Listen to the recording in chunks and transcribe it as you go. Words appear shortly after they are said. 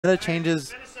Meta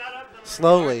changes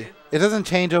slowly. It doesn't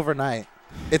change overnight.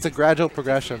 It's a gradual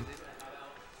progression.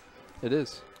 It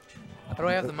is. How do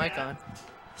I have the mic on?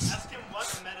 Ask him what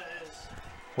the meta is.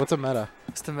 What's a meta?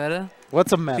 What's the meta?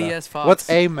 What's a meta? BS Fox. What's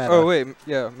a meta? Oh wait,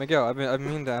 yeah, Miguel. I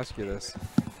mean to ask you this.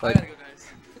 I gotta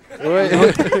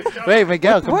go, guys. Wait,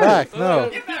 Miguel, come What? back.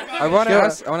 No. I want to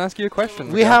ask you a question.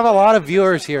 We Miguel. have a lot of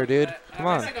viewers here, dude. Come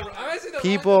on.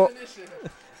 People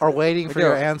are waiting for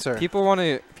your Miguel, answer. People want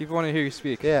to hear you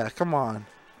speak. Yeah, come on.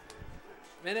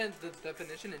 Meta, the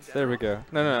definition in general. There we go.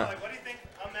 No. Like, what do you think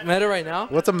a meta Meta right now?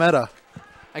 What's a meta?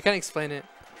 I can't explain it.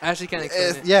 I actually can't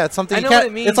explain it. Yeah, it's something I you know can't.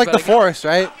 what it means, it's like but the I can't- force,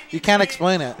 right? You can't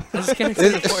explain it. I just can't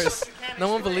explain the force. No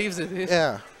one believes it, dude.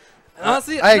 Yeah,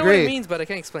 Honestly, I I know what agree. it means, but I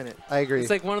can't explain it. I agree.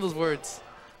 It's like one of those words.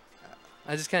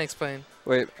 I just can't explain.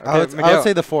 Wait. Okay, I would Miguel,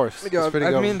 say the force. Miguel, It's pretty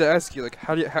I good. mean to ask you, like,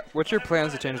 what's your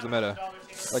plans to change the meta?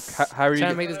 Like, how are you?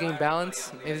 Trying to make this game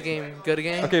balanced, make this game good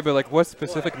again. Okay, but like, what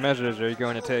specific measures are you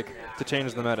going to take to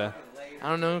change the meta? I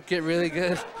don't know, get really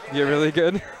good. Get really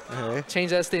good. Okay.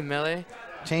 Change that state melee.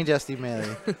 Change SD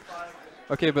melee.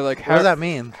 Okay, but like, What does that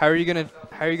mean? How are you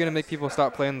gonna make people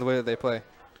stop playing the way that they play?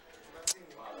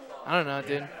 I don't know,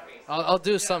 dude. I'll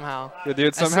do it somehow. You do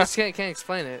it I somehow. just can't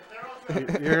explain it.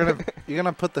 You're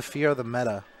gonna put the fear of the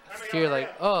meta. Fear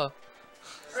like, oh,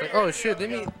 it's like, oh shit,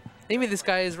 maybe this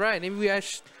guy is right. Maybe I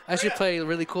should play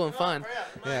really cool and fun.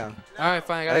 Yeah. All right,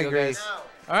 fine, I I gotta go, agree. guys.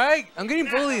 All right, I'm getting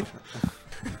bullied.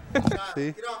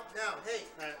 See? Get off now. Hey.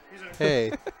 Alright, here's our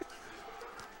Hey.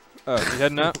 Oh, you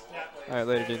heading out? All right,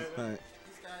 later, dude. All right.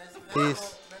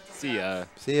 Peace. See ya.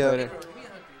 See ya. Later.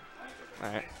 All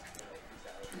right.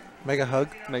 Mega hug.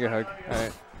 Mega hug. All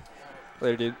right.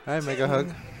 Later, dude. All right, mega hug.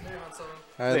 All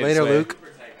right, Later, later, Sway. Luke.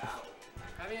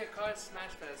 Having a card Smash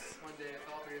Fest one day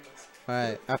with all three of us. All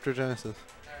right, after Genesis.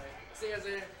 All right, see you guys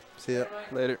later. See ya.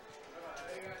 Later.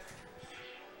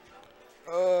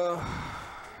 How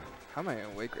am I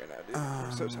awake right now, dude?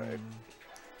 I'm so tired.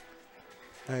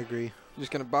 I agree.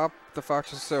 Just gonna bop the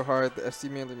foxes so hard the SD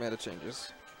mainly meta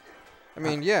changes. I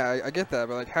mean, yeah, I get that,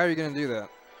 but like, how are you gonna do that?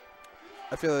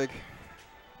 I feel like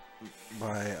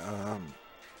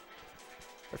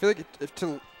if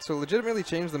to legitimately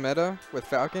change the meta with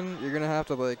Falcon, you're gonna have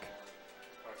to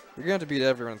beat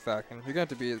everyone with Falcon. You're gonna have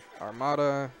to beat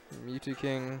Armada, Mewtwo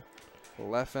King,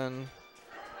 Leffen,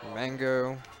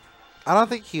 Mango. I don't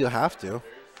think you have to,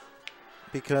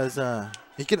 because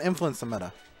you can influence the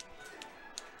meta.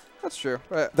 That's true.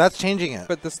 But That's changing it.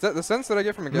 the sense that I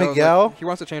get from Miguel, is Miguel? like he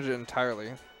wants to change it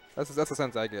entirely. That's the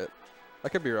sense I get. I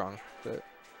could be wrong, but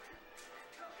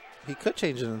He could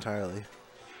change it entirely.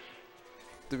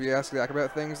 did we ask Zach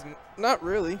about things? Not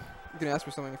really. You can ask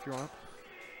me something if you want.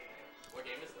 What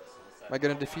game is this? Am I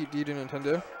gonna defeat DJ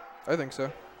Nintendo? I think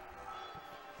so.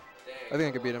 I think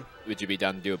I could beat him. Would you be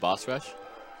down to do a boss rush?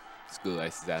 School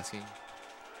Ice is asking.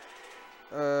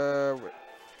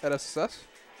 At SSS?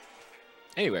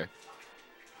 Anywhere.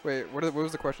 Wait, what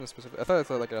was the question specific? I thought it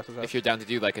said like at SSS. If you're down to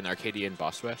do like an Arcadian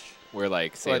boss rush, where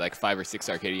like say Like- like 5 or 6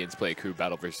 Arcadians play a crew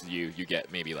battle versus you, you get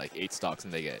maybe like 8 stocks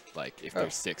and they get like if Oh.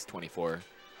 there's 6, 24.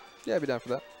 Yeah, I'd be down for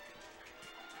that.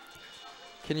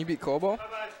 Can you beat Cobalt?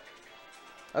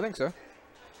 I think so.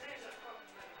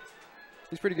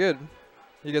 He's pretty good.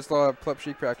 He gets a lot of Plep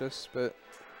Chic practice, but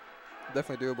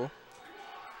definitely doable.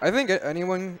 I think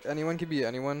anyone can beat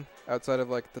anyone outside of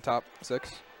like the top 6.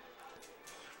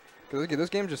 Because this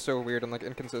game's just so weird and like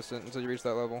inconsistent until you reach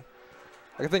that level.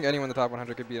 I think anyone in the top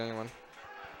 100 could beat anyone.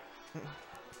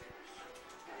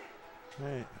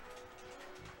 Right.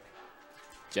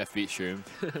 Jeff beat Shroom.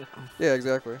 Yeah,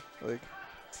 exactly. Like,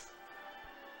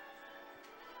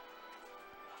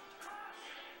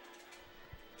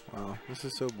 Wow, this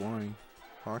is so boring.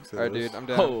 Fox alright, dude, I'm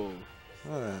down. Oh.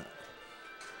 What?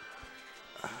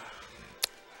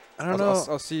 I don't know.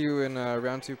 I'll see you in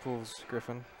round 2 pools,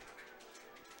 Griffin.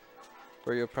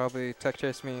 Where you'll probably tech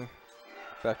chase me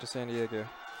back to San Diego.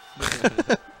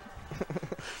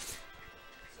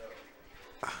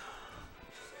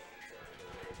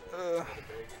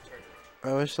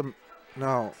 I wish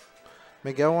no.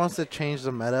 Miguel wants to change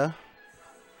the meta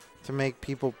to make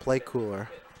people play cooler.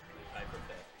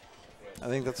 I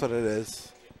think that's what it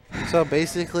is. So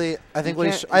basically, I think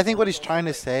what he's trying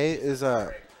to say is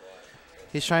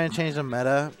he's trying to change the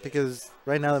meta because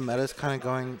right now the meta is kind of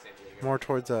going more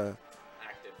towards a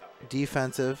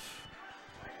defensive,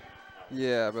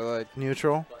 Yeah, but like,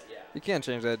 neutral. you can't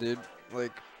change that, dude.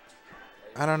 Like,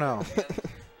 I don't know.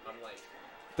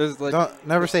 there's like,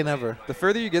 Never say never. the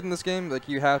further you get in this game, like,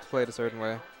 you have to play it a certain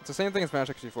way. It's the same thing as Smash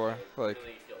 64. Like,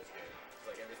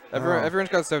 everyone's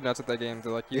got so nuts at that game.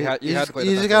 They're like, you had to play it.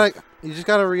 You just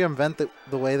gotta reinvent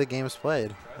the way the game's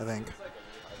played. I think,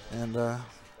 and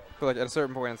But like at a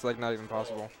certain point, it's like not even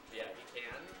possible.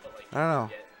 I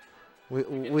don't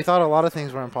know. We thought a lot of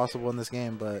things were impossible in this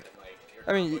game, but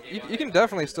I mean, you can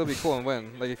definitely still be cool and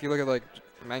win. Like if you look at like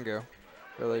Mango,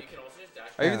 or like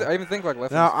I even think like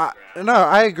Left. no,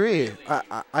 I agree.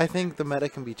 I think the meta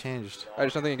can be changed. I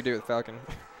just don't think you can do it with Falcon.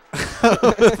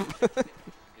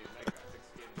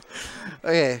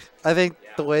 Okay, I think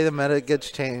the way the meta gets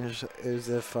changed is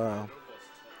if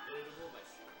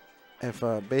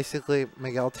basically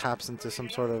Miguel taps into some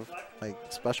sort of like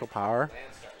special power,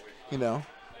 you know,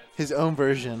 his own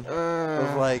version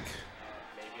of like.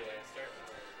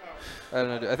 I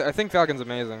don't know. I think Falcon's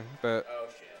amazing, but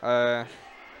I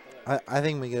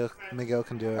think Miguel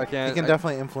can do it. He can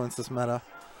definitely influence this meta.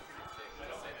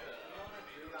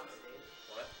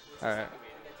 All right.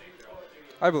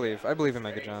 I believe in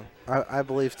Mega John. I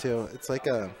believe too. It's like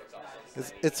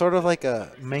it's sort of like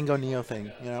a Mango Neo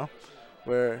thing, you know,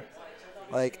 where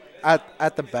like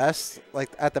at the best,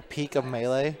 like at the peak of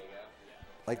Melee,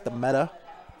 like the meta,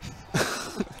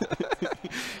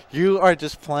 you are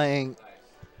just playing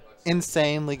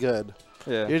insanely good.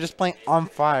 Yeah. You're just playing on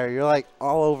fire. You're like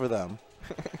all over them.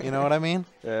 You know what I mean?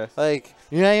 Yeah. Like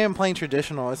you're not even playing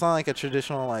traditional. It's not like a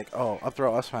traditional like up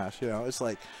throw up smash. You know, it's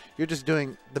like you're just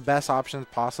doing the best options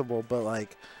possible, but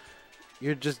like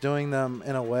you're just doing them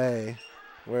in a way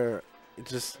where it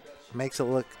just makes it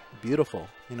look beautiful.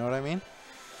 You know what I mean?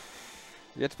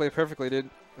 You have to play perfectly, dude.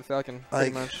 With Falcon,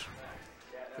 pretty Like, much.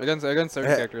 Against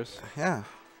certain characters. Yeah.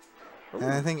 Ooh.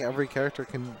 And I think every character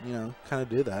can, you know, kind of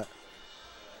do that.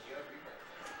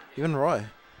 Even Roy.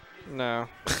 No.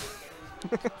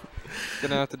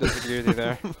 Gonna have to disagree with you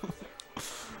there.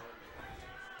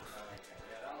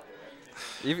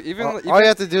 Even all you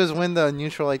have to do is win the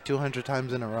neutral like 200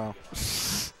 times in a row.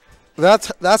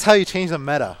 That's how you change the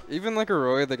meta. Even like a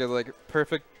Roy that gets like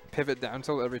perfect pivot down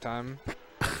tilt every time,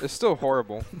 it's still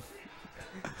horrible.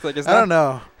 It's like I don't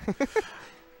know.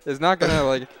 It's not gonna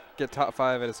like get top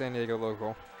 5 at a San Diego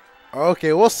local.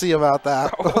 Okay, we'll see about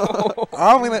that.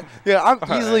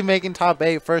 I'm easily making top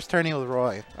 8 first turning with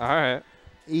Roy. All right.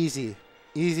 Easy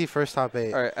first top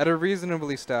 8. All right, at a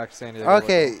reasonably stacked San Diego.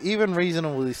 Okay, even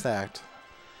reasonably stacked.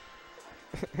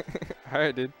 All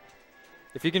right, dude.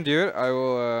 If you can do it, I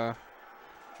will.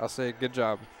 I'll say good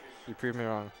job. You proved me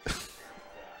wrong.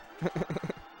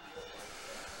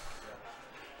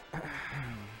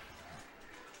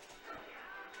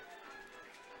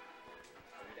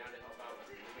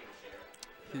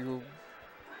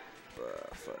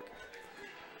 Fuck.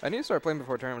 I need to start playing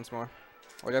before tournaments more.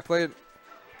 Like I played.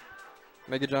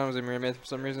 Mega John was a mirror mate for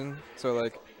some reason, so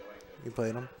like. You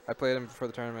played him? I played him before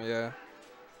the tournament, yeah.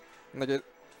 And like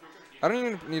I don't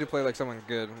even need to play like someone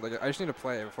good. Like I just need to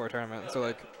play before a tournament. So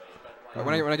like,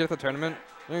 when I get to the tournament,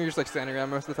 you know, you're just like standing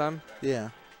around most of the time. Yeah.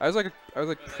 I was like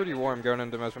pretty warm going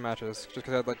into most of my matches just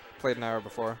because I'd like played an hour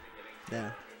before.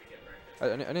 Yeah.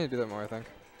 I need to do that more, I think.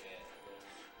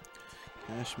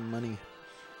 Cash money.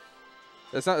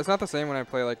 It's not the same when I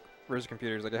play like versus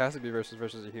computers. Like it has to be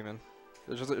versus a human.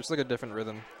 It's like a different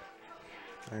rhythm.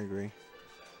 I agree.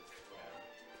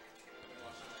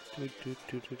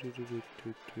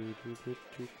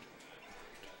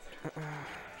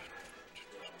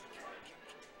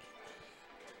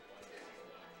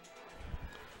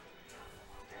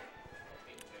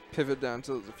 Pivot down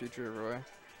till the future of Roy.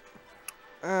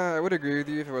 I would agree with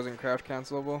you if it wasn't crouch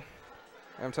cancelable.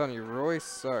 I'm telling you, Roy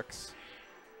sucks.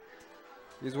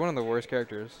 He's one of the worst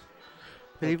characters.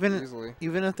 But like,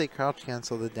 even if they crouch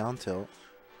cancel the down tilt,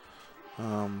 you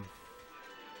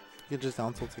can just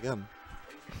down tilt again.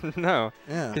 No.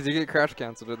 Yeah. Because you get crouch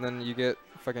canceled and then you get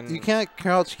fucking. You can't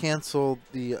crouch cancel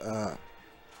the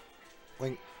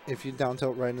like if you down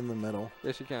tilt right in the middle.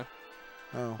 Yes, you can.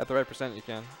 Oh. At the right percent, you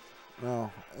can.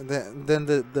 No. Then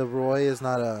the Roy is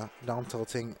not a down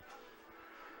tilting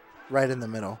right in the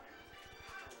middle.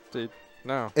 Dude,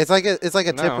 no. It's like a No.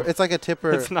 tipper. It's like a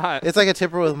tipper. It's not. It's like a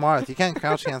tipper with Marth. You can't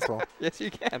crouch cancel. Yes,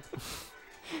 you can.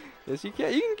 Yes, you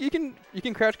can. You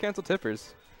can crouch cancel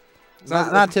tippers. It's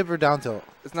not tipper down tilt.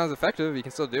 It's not as effective. You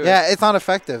can still do it. Yeah, it's not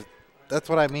effective. That's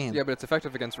what I mean. Yeah, but it's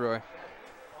effective against Roy.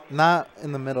 Not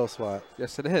in the middle spot.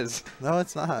 Yes, it is. No,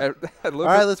 it's not. At low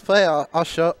All right, let's play. I'll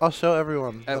show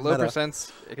everyone. At the low meta.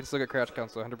 percents, it can still get crouch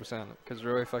cancel 100% because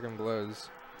Roy fucking blows.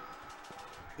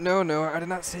 No, I did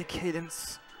not say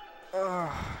cadence.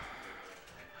 Ugh.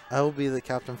 I will be the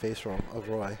Captain Face Roll of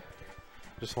Roy.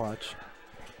 Just watch.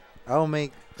 I will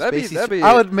make. I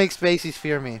would make Spaceys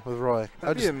fear me with Roy.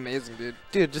 That'd be amazing, dude.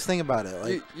 Dude, just think about it.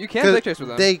 Like you can tech chase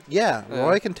with them. Yeah,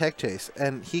 Roy can tech chase,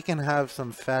 and he can have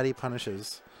some fatty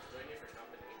punishes.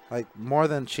 Like more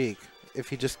than Cheek. if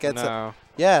he just gets No.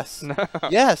 Yes. No.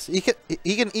 Yes. He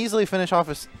can easily finish off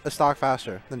a stock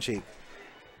faster than Sheik.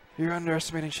 You're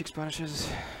underestimating Sheik's punishes.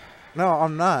 No,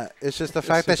 I'm not. It's just the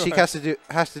fact Yes, that you Sheik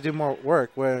has to do more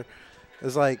work. Where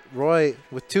it's like Roy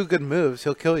with 2 good moves,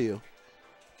 he'll kill you.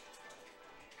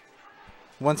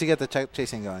 Once you get the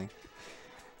chasing going.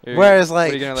 Whereas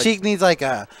like Sheik needs like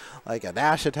a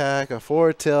dash attack, a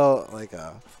forward tilt, like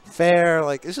a fair,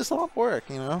 like it's just a lot of work,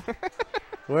 you know.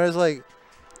 Whereas like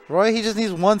Roy, he just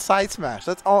needs 1 side smash.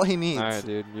 That's all he needs. All right,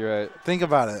 dude, you're right. Think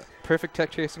about it. Perfect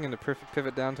tech chasing into perfect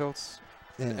pivot down tilts,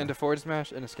 Yeah. into forward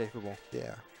smash, inescapable.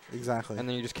 Yeah, exactly. And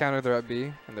then you just counter their up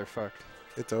B, and they're fucked.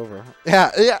 It's over.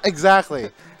 Yeah,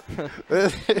 exactly.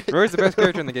 Roy's the best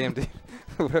character in the game, dude.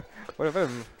 What if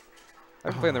I've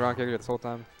been playing the wrong character this whole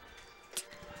time?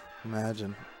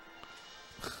 Imagine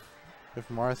if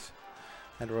Marth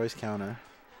had Roy's counter.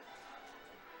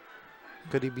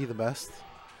 Could he be the best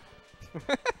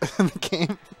in the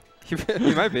game? He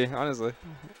might be, honestly.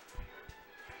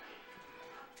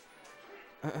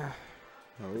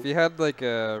 If he had like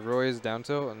Roy's down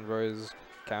tilt and Roy's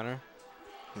counter.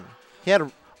 He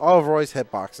had all of Roy's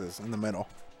hitboxes in the middle.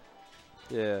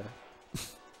 Yeah.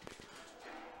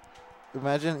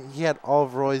 Imagine he had all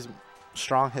of Roy's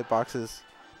strong hitboxes.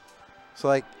 So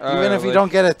like, Oh, even if you like-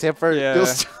 don't get a tipper, Yeah. you'll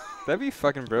That'd be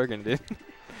fucking broken, dude.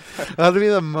 that'd be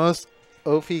the most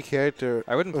OP character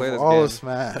I wouldn't play of this all game. of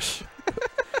Smash.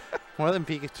 More than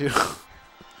Pikachu.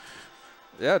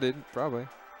 Yeah, dude, probably.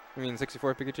 You mean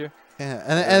 64 Pikachu? Yeah,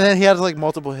 and then he has like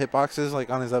multiple hitboxes like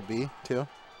on his up B too.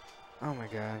 Oh my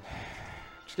god.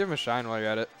 Just give him a shine while you're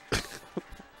at it.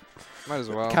 Might as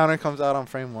well. Counter comes out on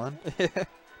frame 1. Yeah.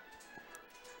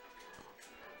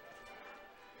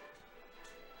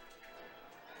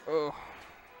 Oh.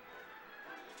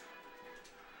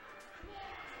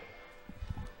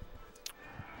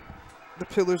 The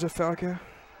Pillars of Falco.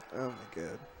 Oh my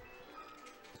god.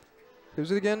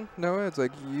 Who's it again? Noah? It's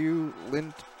like you,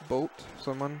 Lint, Bolt,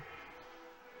 someone.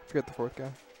 Forget the 4th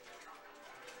guy.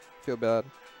 Feel bad.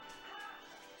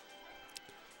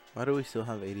 Why do we still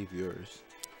have 80 viewers?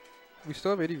 We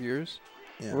still have 80 viewers?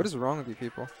 Yeah. What is wrong with you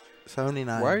people?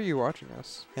 79. Why are you watching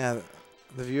us? Yeah,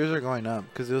 the viewers are going up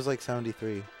because it was like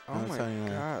 73. Oh now it's my 79.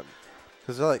 god.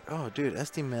 Because they're like, oh, dude,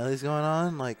 SD Melee's going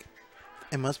on. Like,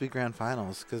 it must be grand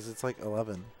finals because it's like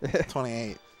 11,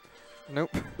 28.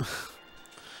 Nope.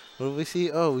 What do we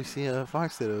see? Oh, we see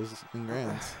Fox Dittos in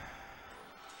grands.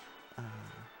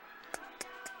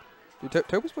 Dude,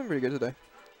 Toby's playing pretty good today.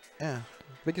 Yeah,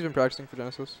 I think he's been practicing for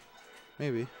Genesis.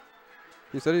 maybe.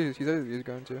 He said he was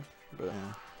going to, but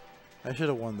Yeah. I should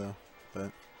have won though,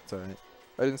 but it's alright.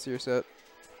 I didn't see your set.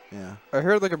 Yeah. I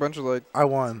heard like a bunch of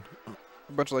won.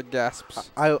 gasps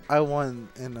I won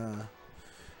in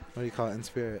what do you call it? In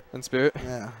spirit. in spirit.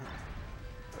 Yeah.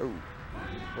 Oh.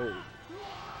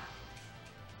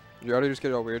 Did your audio just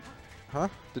get all weird? Huh?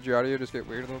 Did your audio just get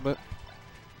weird a little bit?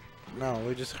 No,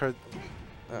 we just heard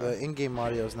the in-game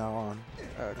audio is now on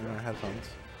in our headphones.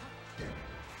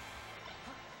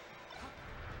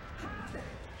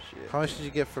 Shit. How much did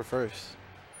you get for first?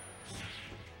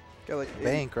 Got like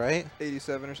Bank, right?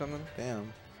 87 or something.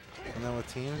 Damn. And then with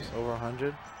teams, over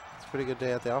 100. It's a pretty good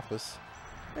day at the office.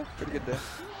 Yeah, pretty good day.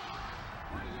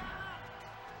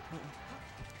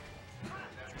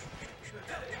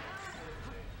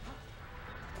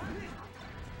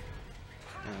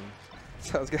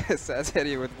 So I was gonna Saz hit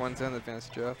you with 110 the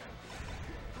fantasy draft.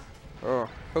 Oh,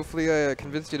 hopefully I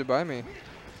convinced you to buy me.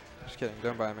 Just kidding,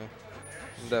 don't buy me.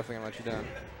 I'm definitely gonna let you down.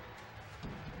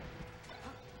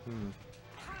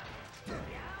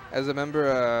 As a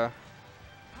member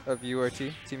of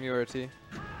URT, Team URT,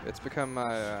 it's become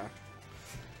my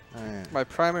my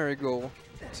primary goal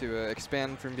to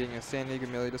expand from being a San Diego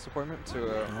Melee disappointment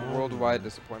to a worldwide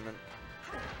disappointment.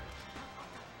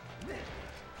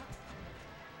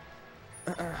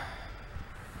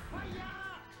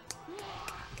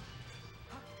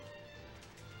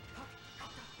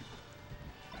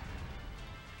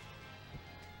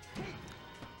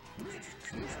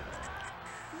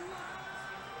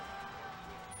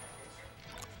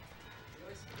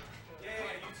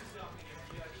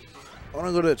 I want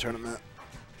to go to a tournament.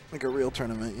 Like a real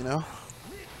tournament, you know?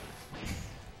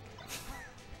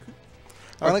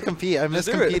 I want to compete. I miss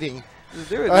do it. competing. Just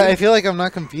do it, I dude. feel like I'm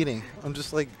not competing. I'm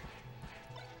just like,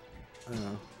 I don't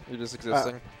know. You're just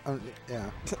existing. Yeah,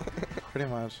 pretty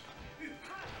much.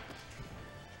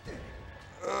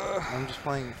 I'm just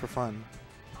playing for fun.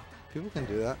 People can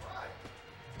do that.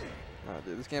 Oh,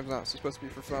 dude, this game's not supposed to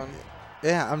be for fun.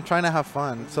 Yeah, I'm trying to have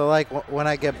fun. So like when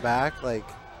I get back, like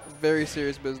Very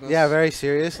serious business. yeah, very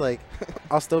serious. Like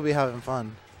I'll still be having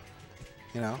fun.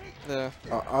 You know? Yeah.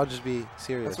 I'll just be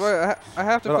serious. That's why I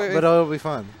have to but, play. but it'll be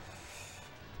fun.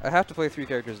 I have to play 3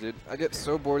 characters, dude. I get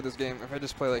so bored of this game if I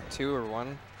just play like 2 or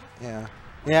 1. Yeah.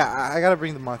 Yeah, I gotta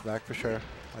bring the monk back for sure.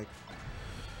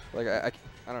 Like I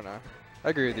don't know. I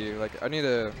agree with you. Like I need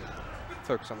to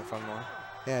focus on the fun more.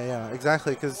 Yeah,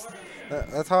 exactly. Because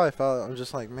that's how I felt. I'm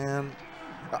just like, man.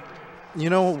 You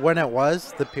know when it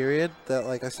was the period that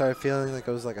like I started feeling like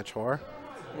it was like a chore.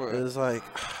 What? It was like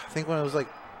I think when it was like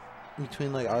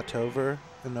between like October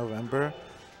and November,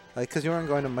 like because you weren't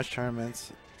going to much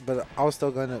tournaments, but I was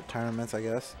still going to tournaments, I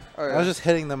guess. Oh, yeah. I was just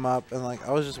hitting them up and like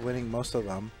I was just winning most of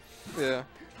them. Yeah.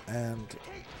 And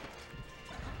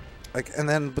like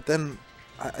but then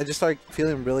I just started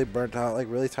feeling really burnt out, like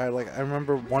really tired. Like I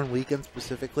remember one weekend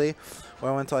specifically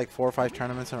where I went to like 4 or 5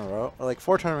 tournaments in a row, or like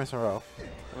 4 tournaments in a row.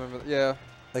 Yeah.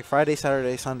 Like Friday,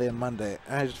 Saturday, Sunday, and Monday,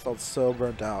 and I just felt so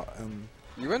burnt out. And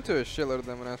you went to a shitload of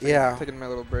them when I was taking my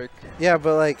little break. Yeah,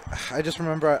 but like I just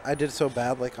remember I did so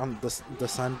bad. Like on the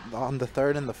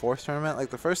 3rd and the 4th tournament, like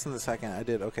the 1st and the 2nd, I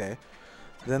did okay.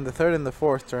 Then the 3rd and the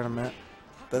 4th tournament,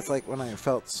 that's like when I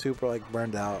felt super like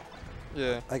burned out.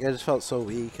 Yeah. Like I just felt so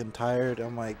weak and tired. I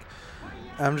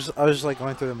was just like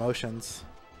going through the motions.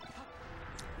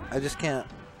 I can't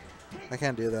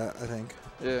do that, I think.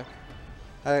 Yeah.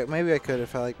 Maybe I could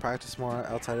if I like practice more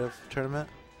outside of tournament.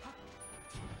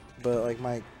 But like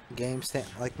my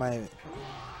my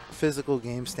physical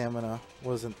game stamina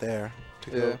wasn't there to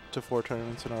go to 4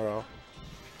 tournaments in a row.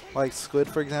 Like Squid,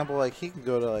 for example, like he can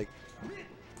go to like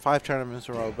 5 tournaments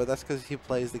in a row, but that's because he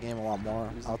plays the game a lot more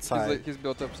outside. He's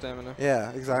built up stamina.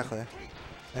 Yeah, exactly.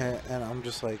 And I'm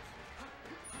just like,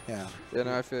 yeah. Yeah,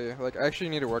 no, I feel you. Like, I actually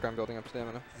need to work on building up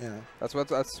stamina. Yeah. That's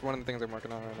one of the things I'm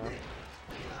working on right now.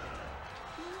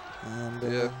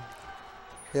 And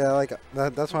yeah, like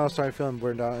that's when I started feeling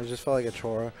burned out. It just felt like a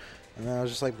chore, and then I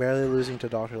was just like barely losing to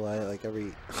Dr. Light like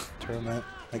every tournament,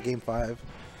 like game 5.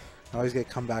 I always get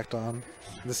comebacked on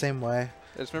the same way.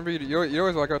 I just remember you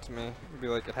always walk out to me and be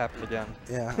like, it happened again.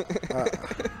 Yeah.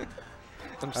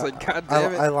 I'm just like, God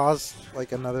damn it. I lost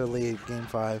like another lead, game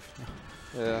 5.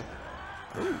 Yeah.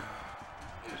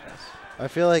 I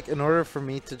feel like in order for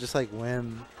me to just like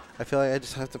win, I feel like I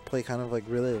just have to play kind of like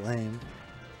really lame.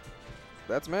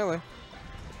 That's melee.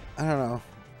 I don't know.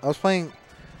 I was playing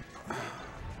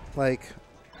like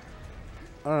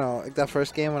I don't know, like that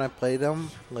first game when I played them,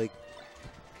 like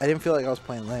I didn't feel like I was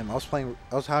playing lame. I was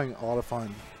having a lot of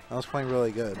fun. I was playing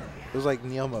really good. It was like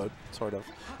Neo mode, sort of,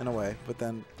 in a way. But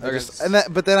then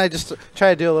I just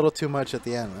tried to do a little too much at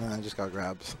the end, and then I just got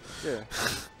grabs. Yeah.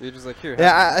 You're just like, here.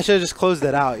 Yeah, I should have just closed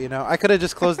it out, you know. I could have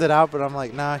just closed it out, but I'm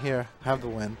like, nah, here, have the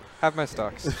win. Have my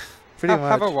stocks. Pretty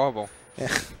much. Have a wobble.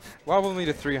 Yeah. Wobble me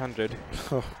to 300.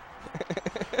 You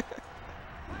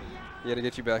had to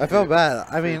get you back. I felt bad.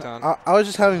 I mean, I was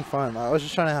just having fun. I was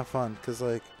just trying to have fun, because,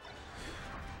 like,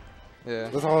 yeah,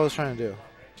 that's all I was trying to do.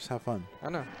 Just have fun. I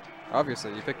know.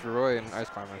 Obviously, you picked Roy and Ice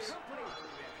Climbers.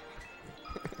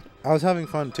 I was having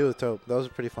fun, too, with Taupe. That was a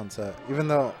pretty fun set. Even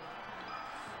though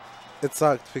it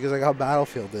sucked, because I got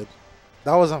battlefielded.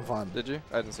 That wasn't fun. Did you?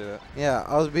 I didn't see that. Yeah,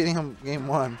 I was beating him game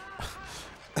 1.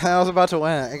 And I was about to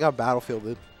win it. I got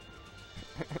battlefielded.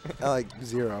 At, like,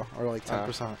 0 or, like,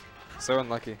 10%. So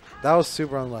unlucky. That was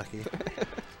super unlucky.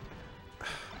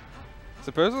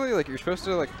 Supposedly, like, you're supposed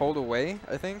to, like, hold away,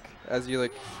 I think, as you,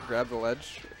 like, grab the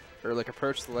ledge, or, like,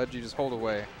 approach the ledge, you just hold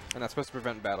away, and that's supposed to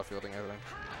prevent battlefielding, I think.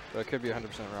 But it could be 100%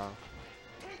 wrong.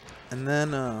 And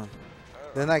then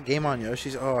that game on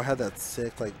Yoshi's, I had that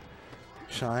sick, like,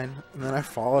 shine, and then I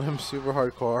followed him super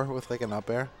hardcore with, like, an up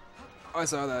air. Oh, I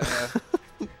saw that,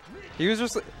 yeah. He was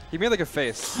just, he made, like, a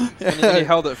face, and he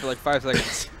held it for, like, 5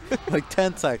 seconds. Like,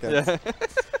 10 seconds. Yeah.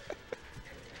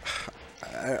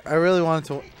 I really wanted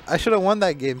to. I should have won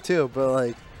that game too, but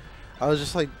like, I was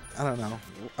just like, I don't know.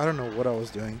 I don't know what I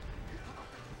was doing.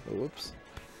 Oh, whoops.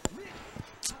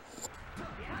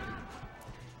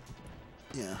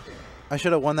 Yeah, I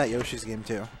should have won that Yoshi's game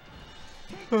too.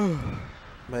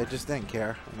 But I just didn't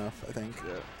care enough, I think.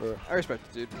 Yeah. But I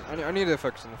respect it, dude. I need to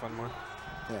focus on the fun more.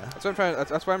 yeah. That's what I'm trying.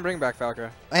 That's why I'm bringing back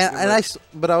Falcra.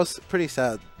 But I was pretty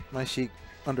sad. My Sheik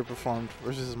underperformed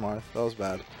versus Marth. That was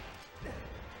bad.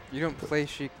 You don't play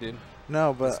Sheik, dude.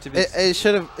 No, but it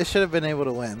should have been able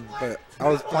to win. But I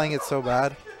was playing it so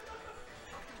bad.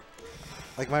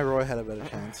 Like my Roy had a better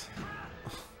chance.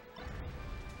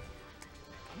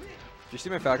 Did you see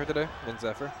my Falcra today in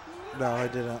Zephyr? No, I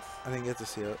didn't. I didn't get to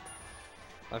see it.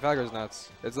 My Falcra's nuts.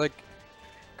 It's like,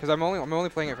 cause I'm only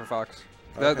playing it for Fox.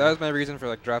 Okay. That was my reason for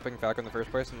like dropping Falcra in the first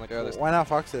place. I'm like, oh, this. Why not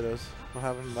Fox Dittos? What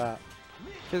happened to that?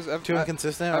 Cause Too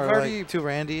inconsistent, I've or already, like too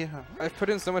randy? I've put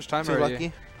in so much time Too already.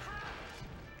 lucky?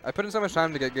 I put in so much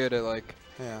time to get good at like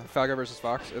Yeah. Falco versus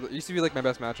Fox. It used to be like my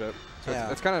best matchup. So Yeah.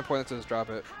 it's kind of pointless to just drop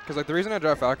it. Because like the reason I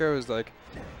dropped Falco is like,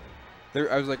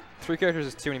 I was like 3 characters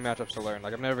is too many matchups to learn.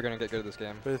 Like I'm never gonna get good at this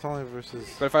game. But it's only versus.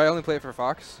 But if I only play it for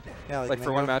Fox, Yeah. like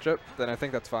for one matchup, then I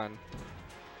think that's fine.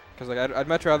 Because like I'd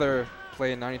much rather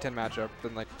play a 90-10 matchup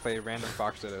than like play random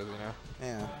Fox dittos, you know?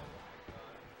 Yeah.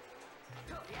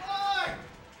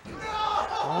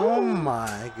 Oh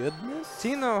my goodness.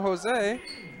 Tino Jose.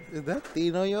 Is that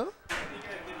Tino, yo?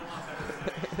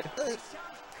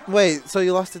 Wait, so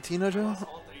you lost to Tino, Joe?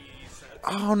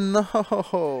 Oh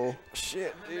no.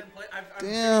 Shit, dude.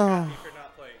 Damn.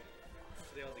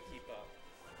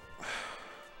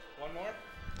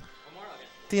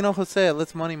 Tino Jose,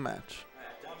 let's money match.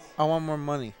 I want more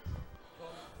money.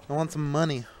 I want some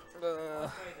money.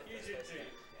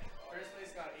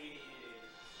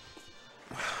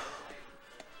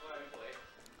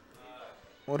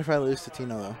 What if I lose to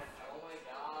Tino though?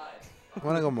 I'm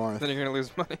gonna go Marth. Then you're gonna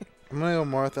lose money. I'm gonna go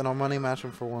Marth and I'll money match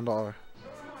him for $1.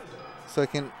 So I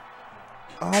can.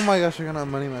 Oh my gosh, you're gonna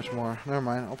money match more. Never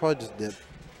mind. I'll probably just dip.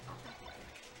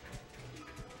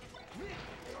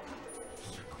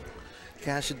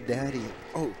 Cash Daddy.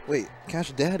 Oh wait,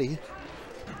 Cash Daddy.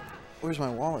 Where's my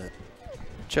wallet?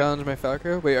 Challenge my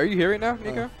Falco. Wait, are you here right now,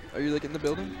 Nico? Are you like in the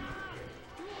building?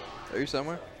 Are you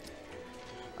somewhere?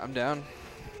 I'm down.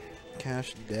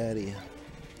 Cash Daddy.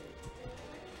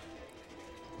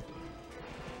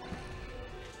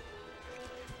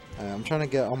 I'm trying to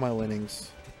get all my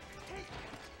winnings.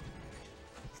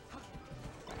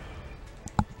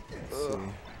 Let's see.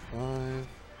 5,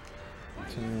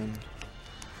 10.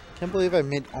 Can't believe I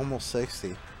made almost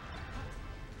 60.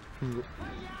 You're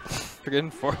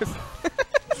getting 4th?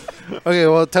 Okay,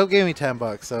 well, Tote gave me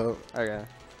 $10, so Okay.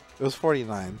 it was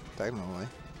 49, technically.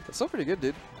 That's still pretty good,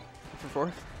 dude. For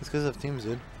 4th? It's because of teams,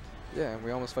 dude. Yeah, and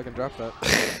we almost fucking dropped that.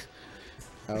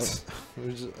 I just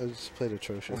played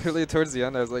atrocious. Literally towards the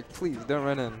end, I was like, please, don't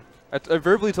run in. I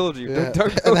verbally told you, Yeah.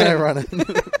 don't go And then I in. run in.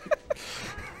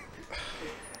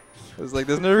 I was like,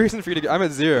 there's no reason for you to I'm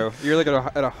at 0. You're like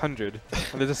at 100.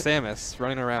 And there's a Samus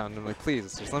running around. I'm like,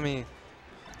 please, just let me.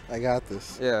 I got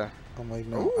this. Yeah. I'm like,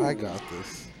 no, Ooh. I got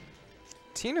this.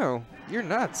 Tino, you're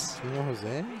nuts. Tino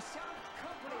Jose?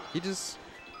 He just.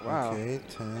 Wow. Okay,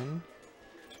 10,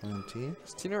 20.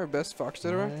 Is Tino our best Fox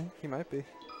Ditter? Alright. He might be.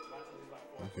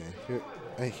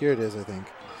 Okay, here it is, I think.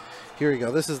 Here we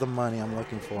go. This is the money I'm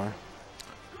looking for.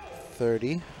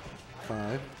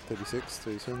 35, 36,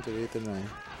 37, 38, 39.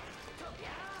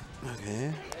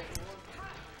 Okay.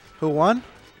 Who won?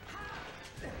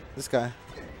 This guy.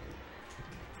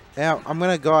 Yeah, I'm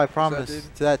gonna go, I promise,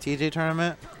 dude? to that TJ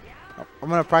tournament. I'm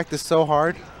gonna practice so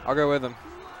hard. I'll go with him.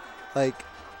 Like,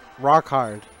 rock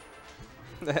hard.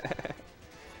 Get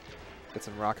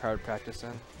some rock hard practice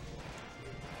in.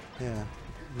 Yeah.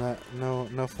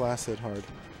 No flaccid hard.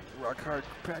 Rock hard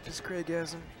practice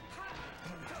Craigasm.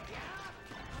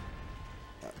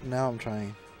 Now I'm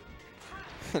trying.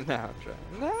 Now I'm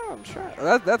trying. No, I'm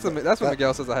trying. That's what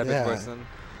Miguel says I have his voice in.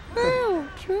 No, I'm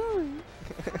trying.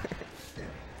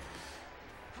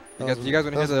 You guys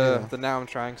want to hear the now I'm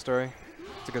trying story?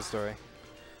 It's a good story.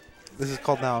 This is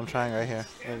called Now I'm Trying right here.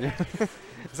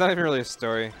 It's not even really a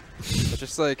story. It's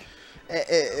just like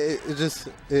It's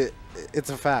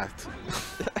a fact.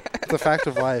 It's a fact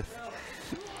of life.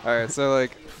 all right. So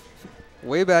like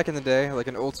way back in the day, like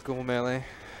an old school melee,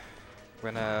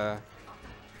 when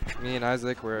me and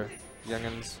Isaac were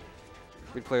youngins,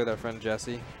 we'd play with our friend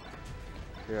Jesse.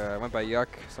 Who went by Yuck.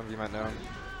 Some of you might know him.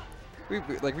 We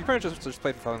pretty much just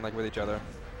played for fun, like with each other.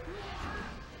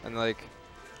 And like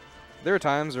there were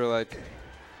times where like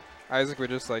Isaac would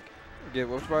just like get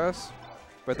whooped by us,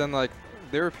 but then like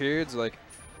there were periods like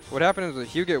what happened is that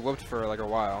he would get whooped for like a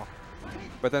while,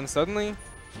 but then suddenly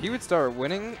he would start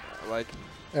winning like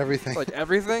Everything. like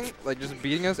everything, like just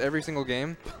beating us every single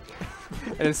game.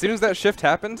 And as soon as that shift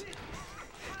happened,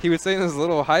 he would say in his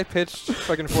little high-pitched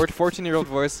fucking 14-year-old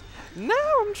voice, "Now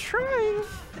I'm trying."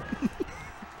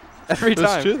 Every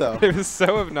time. It's true though. It was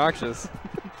so obnoxious.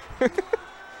 It's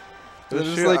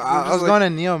just true. like- I was going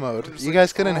in Neo mode. You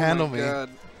guys couldn't handle me. God.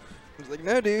 I was like,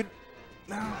 "No, dude.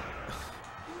 No."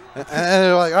 And they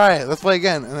were like, all right, let's play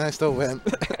again. And then I still went.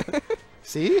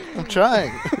 See? I'm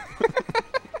trying.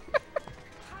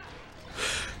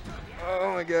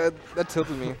 Oh my god, that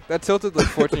tilted me. That tilted like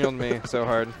 14-year-old me so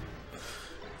hard.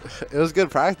 It was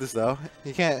good practice, though.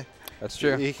 You can't. That's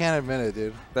true. You can't admit it,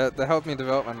 dude. That helped me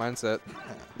develop my mindset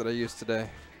that I use today.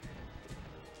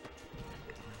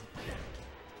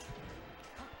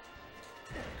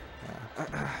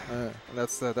 And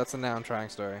that's the now I'm trying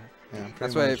story. Yeah,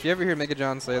 That's pretty why much. if you ever hear Mega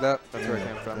John say that, that's where it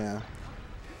came from. Yeah.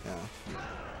 Yeah.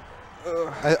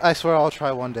 I swear I'll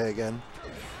try one day again.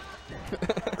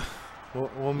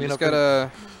 we'll meet You just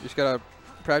gotta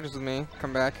practice with me,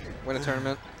 come back, win a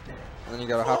tournament, and then you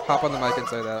gotta hop on the mic and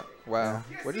say that. Wow.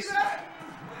 We did.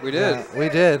 Yeah, we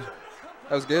did.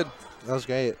 That was good. That was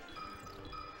great.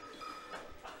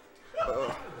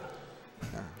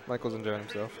 Michael's enjoying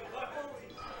himself.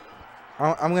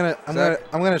 I'm gonna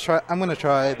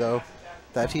try though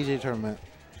that TJ tournament.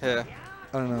 Yeah.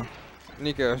 I don't know.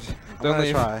 Nico, I'm don't gonna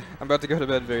leave. try. I'm about to go to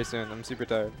bed very soon. I'm super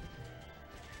tired.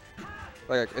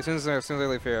 Like as soon as I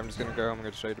leave here, I'm just gonna go home and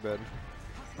go straight to bed.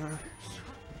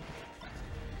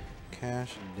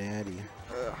 Cash Daddy.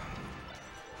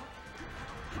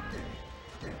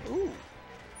 Ooh.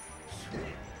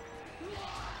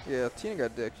 Yeah, Tino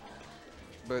got dicked,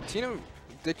 but Tino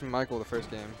dicked Michael the first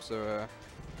game, so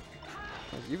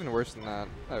even worse than that,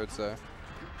 I would say.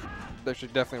 Actually,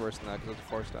 definitely worse than that because it's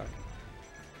a 4-stack.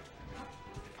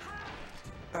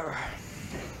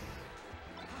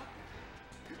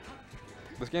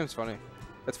 This game's funny.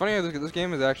 It's funny how this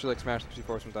game is actually like Smash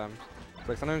 64 sometimes. It's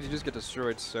like sometimes you just get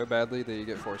destroyed so badly that you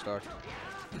get 4-stocked.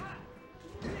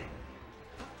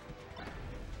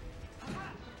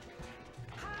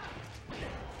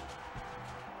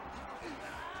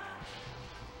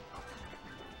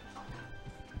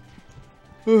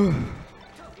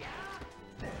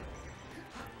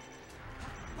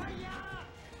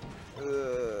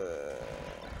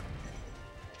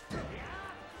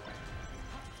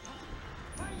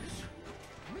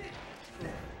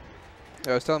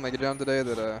 I was telling Mega John today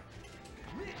that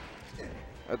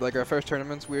at like our first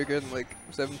tournaments we were getting like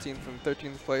 17th and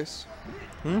 13th place.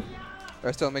 Hmm? I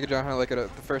was telling Mega John how like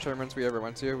at the first tournaments we ever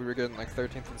went to, we were getting like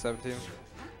 13th and 17th.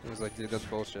 He was like, dude, that's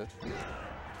bullshit.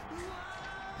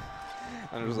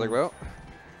 And I was like, well,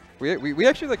 we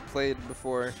actually like played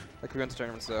before, like we went to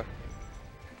tournaments though.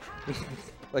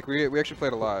 Like we actually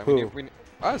played a lot. Who?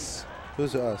 Us.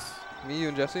 Who's us? Me, you,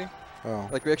 and Jesse. Oh.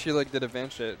 Like we actually like did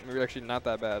advanced shit. And we were actually not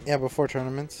that bad. Yeah, before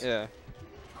tournaments. Yeah.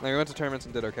 Like we went to tournaments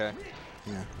and did okay.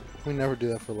 Yeah. We never do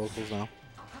that for locals now.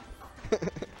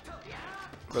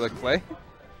 But like play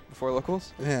before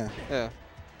locals. Yeah. Yeah.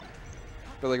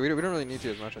 But like we don't really need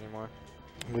to as much anymore.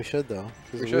 We should though,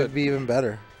 because We it should. would be even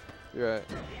better. You're right.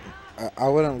 I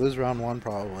wouldn't lose round 1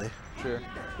 probably. Sure. You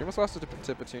almost lost it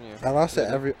to Petunia. I lost to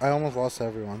Did you? I almost lost to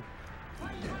everyone.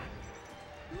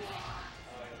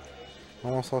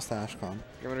 Almost lost to Ashcon.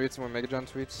 You want to read some more Mega John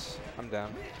tweets? I'm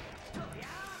down.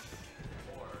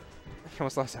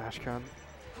 Almost lost to Ashcon.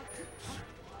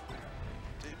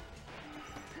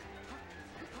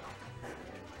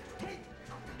 Do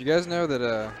you guys know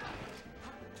that,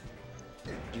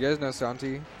 do you guys know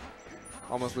Santi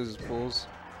almost loses pools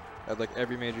at like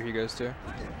every major he goes to?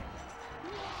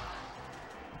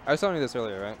 I was telling you this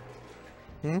earlier, right?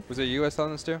 Hmm? Was it you I was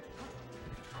telling this to?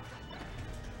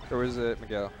 Or was it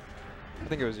Miguel? I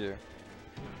think it was you.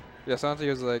 Yeah, Santi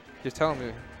was like, he's telling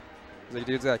me, he's like,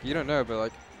 dude, Zach, you don't know, but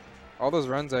like, all those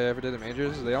runs I ever did at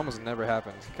majors, they almost never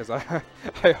happened because I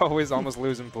always almost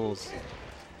lose in pools.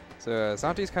 So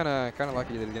Santi's kind of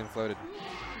lucky that he didn't floated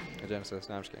at Genesis.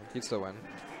 No, I'm just kidding. He'd still win.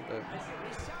 But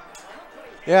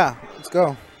Yeah, let's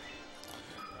go.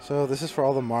 So this is for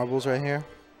all the marbles right here.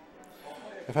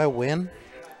 If I win,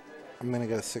 I'm gonna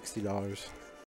get $60.